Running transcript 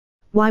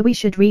Why we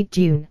should read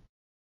Dune.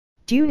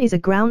 Dune is a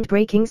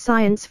groundbreaking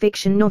science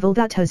fiction novel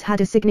that has had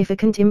a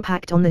significant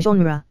impact on the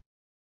genre.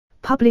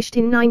 Published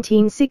in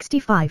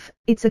 1965,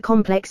 it's a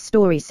complex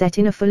story set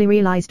in a fully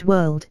realized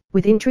world,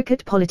 with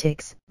intricate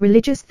politics,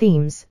 religious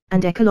themes,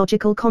 and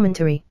ecological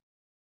commentary.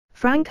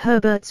 Frank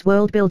Herbert's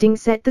world-building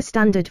set the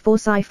standard for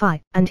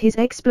sci-fi, and his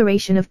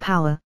exploration of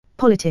power,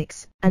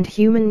 politics, and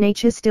human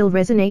nature still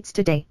resonates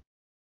today.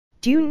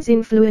 Dune's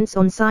influence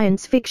on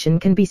science fiction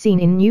can be seen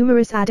in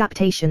numerous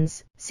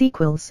adaptations,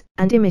 sequels,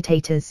 and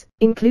imitators,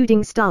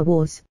 including Star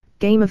Wars,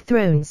 Game of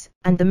Thrones,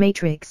 and The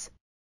Matrix.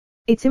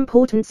 Its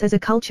importance as a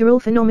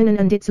cultural phenomenon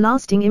and its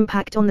lasting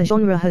impact on the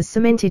genre has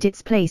cemented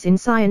its place in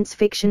science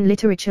fiction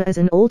literature as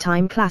an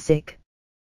all-time classic.